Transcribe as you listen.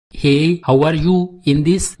Hey, how are you? In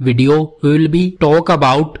this video, we will be talk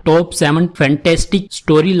about top 7 fantastic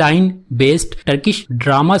storyline based Turkish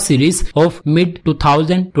drama series of mid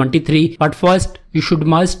 2023. But first, you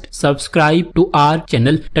must subscribe to our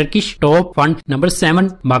channel. Turkish Top 1. Number 7.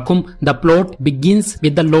 Mahkum. The plot begins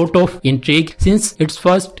with a lot of intrigue since its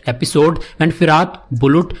first episode when Firat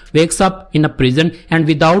Bulut wakes up in a prison and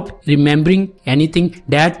without remembering anything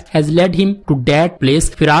that has led him to that place.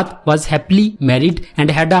 Firat was happily married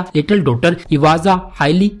and had a little daughter. He was a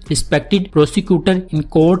highly respected prosecutor in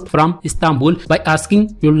court from Istanbul. By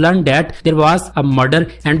asking, you learn that there was a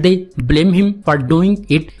murder and they blame him for doing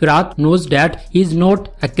it. Firat knows that he is not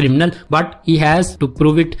a criminal, but he has to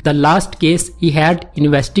prove it. The last case he had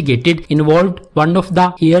investigated involved one of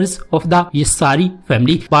the heirs of the Yasari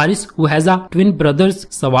family, Baris, who has a twin brothers,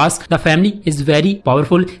 Savas. The family is very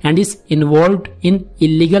powerful and is involved in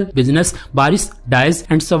illegal business. Baris dies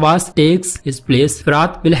and Savas takes his place.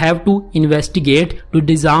 Firat will have to investigate to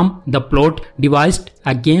disarm the plot devised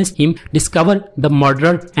against him, discover the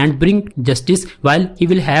murderer and bring justice, while he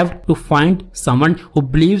will have to find someone who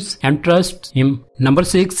believes and trusts him. Number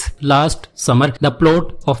 6. Last Summer. The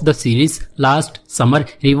plot of the series Last Summer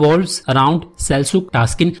revolves around Selçuk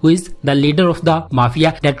Taskin, who is the leader of the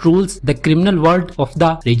mafia that rules the criminal world of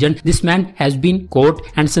the region. This man has been caught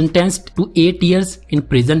and sentenced to 8 years in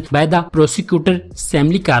prison by the prosecutor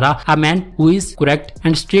Semli Kara, a man who is correct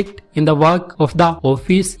and strict in the work of the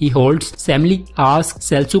office he holds. Semli asks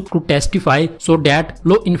Selçuk to testify so that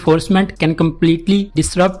law enforcement can completely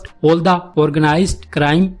disrupt all the organized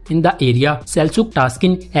crime in the area. Selçuk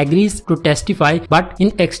Taskin agrees to testify, but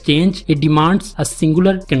in exchange he demands a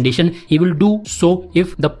singular condition. He will do so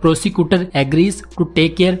if the prosecutor agrees to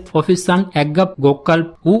take care of his son Agap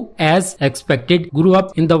Gökalp, who, as expected, grew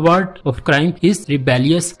up in the world of crime. He is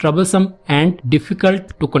rebellious, troublesome and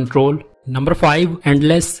difficult to control. Number 5.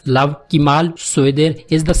 Endless Love. Kemal Soyder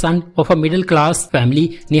is the son of a middle-class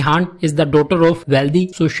family. Nihan is the daughter of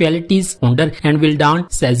wealthy socialities founder and Vildan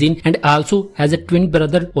Sezin, and also has a twin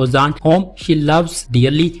brother Ozan, whom she loves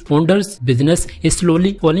dearly. Founder's business is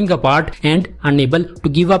slowly falling apart and unable to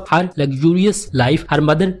give up her luxurious life. Her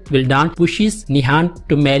mother Vildan pushes Nihan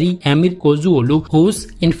to marry Emir Kozuoğlu, who's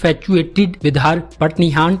infatuated with her, but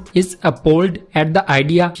Nihan is appalled at the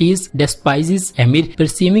idea. She despises Emir,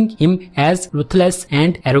 perceiving him as ruthless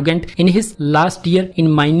and arrogant. In his last year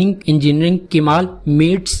in mining engineering, Kemal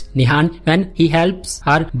meets Nihan when he helps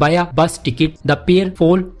her buy a bus ticket. The pair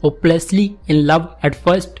fall hopelessly in love at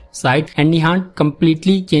first sight, and Nihan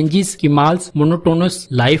completely changes Kemal's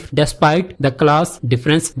monotonous life. Despite the class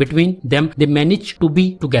difference between them, they manage to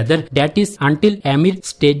be together. That is until Emir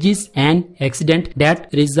stages an accident that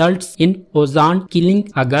results in Ozan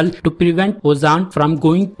killing a girl. To prevent Ozan from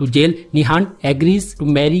going to jail, Nihan agrees to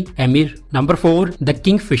marry Emir. Number 4. The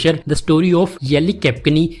Kingfisher. The story of Yeli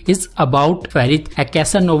Kepkini is about Ferit, a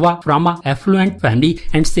Casanova from a affluent family,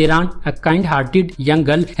 and Seyran, a kind-hearted young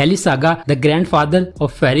girl. Helisaga, the grandfather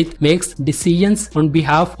of Ferit, makes decisions on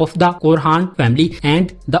behalf of the Korhan family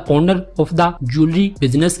and the owner of the jewelry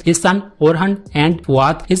business. His son Orhan and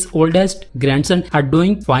Fuat, his oldest grandson, are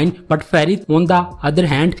doing fine, but Ferit, on the other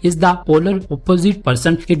hand, is the polar opposite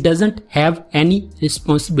person. He doesn't have any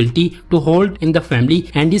responsibility to hold in the family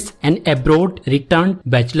and is an abroad returned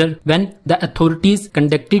bachelor. When the authorities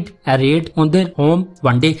conducted a raid on their home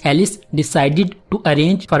one day, Alice decided to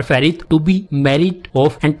arrange for Ferit to be married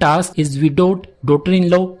off and task his widowed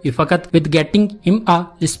daughter-in-law Ifakat with getting him a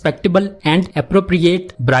respectable and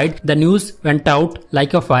appropriate bride. The news went out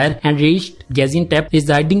like a fire and reached Gaziantep,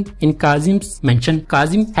 residing in Kazim's mansion.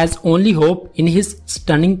 Kazim has only hope in his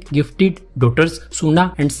stunning gifted daughters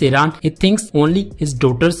Suna and Seyran. He thinks only his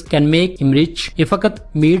daughters can make him rich. Ifakat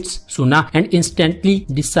meets Suna and instantly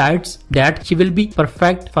decides that she will be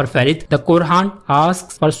perfect for Ferit. The Korhan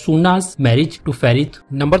asks for Suna's marriage to Ferit.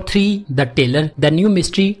 Number 3. The Tailor. The new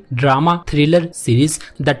mystery drama thriller series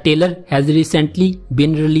The Tailor has recently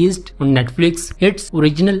been released on Netflix. Its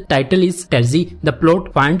original title is Terzi. The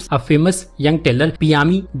plot finds a famous young tailor,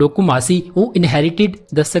 Piyami Dokumasi, who inherited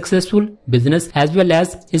the successful business as well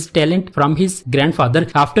as his talent from his grandfather.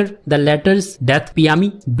 After the latter's death,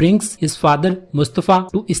 Piyami brings his father Mustafa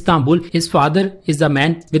to Istanbul. His father is a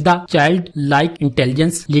man with a childlike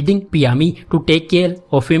intelligence, leading Piyami to take care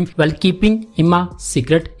of him while keeping him a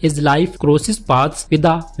secret. His life crosses paths with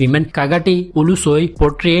a woman. Kagate Ulusoy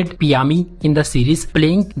portrayed Piyami in the series,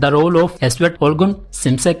 playing the role of Eswat Olgun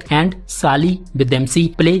Simsek, and Sali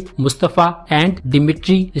Bidemsi play Mustafa and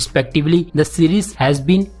Dimitri respectively. The series has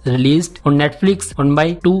been released on Netflix on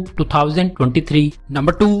May 2, 2000. 2023.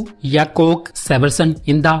 Number 2. Yakok Severson.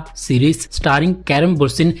 In the series starring Kerem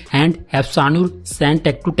Bürsin and Efsanur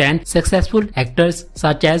Sentektutan, successful actors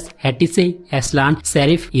such as Hatice Aslan,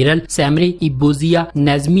 Serif Iral, Samri Ibuzia,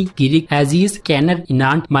 Nazmi Girik, Aziz Kenar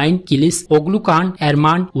Inan, Main Kilis, Oglu Khan,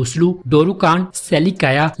 Erman Uslu, Doru Khan,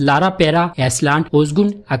 Selikaya, Lara Pera Aslan,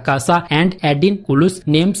 Ozgun Akasa and Edin Kulus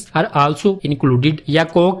names are also included.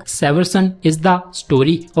 Yakok Severson is the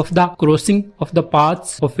story of the crossing of the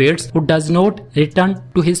paths of AIDS who does not return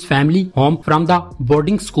to his family home from the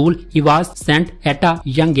boarding school he was sent at a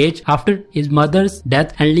young age after his mother's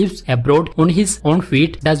death and lives abroad on his own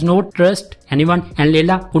feet, does not trust anyone, and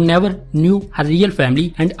Leila, who never knew her real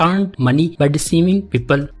family and earned money by deceiving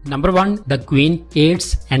people. Number 1. The Queen.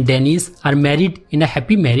 AIDS and Dennis are married in a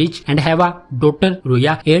happy marriage and have a daughter,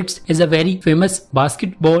 Ruya. AIDS is a very famous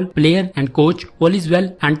basketball player and coach. All is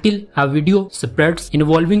well until a video spreads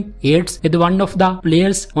involving AIDS with one of the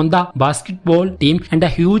players on the basketball team and a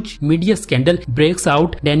huge media scandal breaks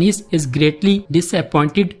out. Denise is greatly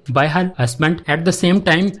disappointed by her husband. At the same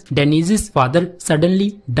time, Denise's father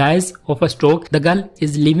suddenly dies of a stroke. The girl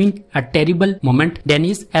is living a terrible moment.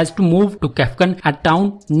 Denise has to move to Kafkan, a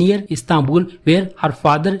town near Istanbul where her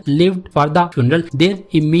father lived for the funeral. There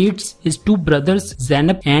he meets his two brothers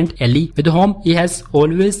Zeynep and Ali, with whom he has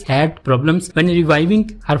always had problems. When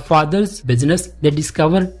reviving her father's business, they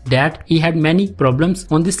discover that he had many problems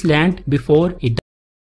on this land before he died.